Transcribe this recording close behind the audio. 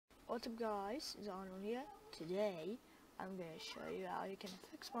What's up guys, it's Arnold here. Today I'm going to show you how you can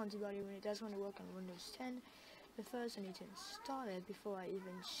fix bonzi body when it doesn't want to work on Windows 10. But first I need to install it before I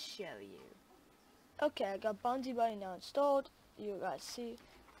even show you. Okay, I got bonzi body now installed. You guys see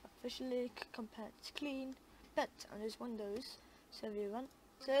officially it's clean, but on this Windows 7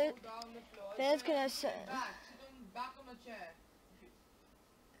 so then it's gonna say back on the chair.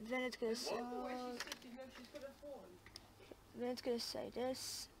 then it's gonna say then it's gonna say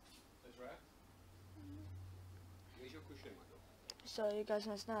this. That's right. Where's your cushion, my dog? So you guys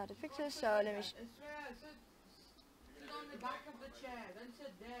must know how to fix this, so let me Sit on the back of the chair, don't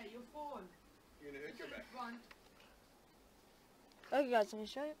sit there, you'll fall. You're gonna hurt your back. Okay guys, let me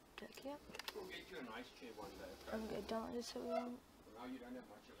show you. Click here. We'll get you a nice chair one day. I'm gonna download this so long. Now you don't have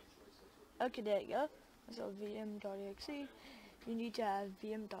much of a choice. Okay, there you go. So vm.exe. You need to have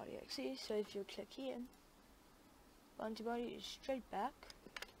vm.exe. So if you click here, bonzi body is straight back.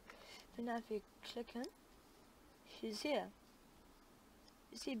 But now if you click in, she's here.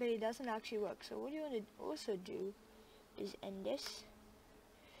 You see, but it doesn't actually work. So what you want to also do is end this.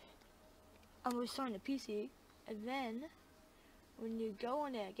 I'm restarting the PC, and then when you go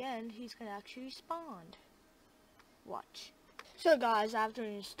on there again, he's gonna actually spawn. Watch. So guys, after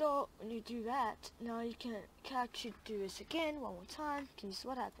you install, when you do that, now you can actually do this again one more time. Can you see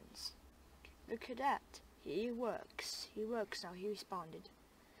what happens? Look at that. He works. He works now. He responded.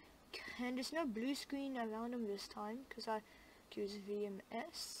 And there's no blue screen around him this time because I use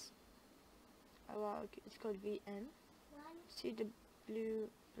VMS. Oh, well, it's called VM. See, the blue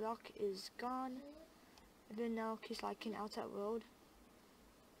block is gone. And then now he's like in outside world.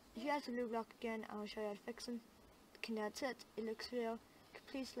 If you have the blue block again, I'll show you how to fix him. Okay, that's it. It looks real.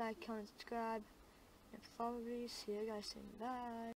 Please like, comment, subscribe, and probably see you guys soon. Bye.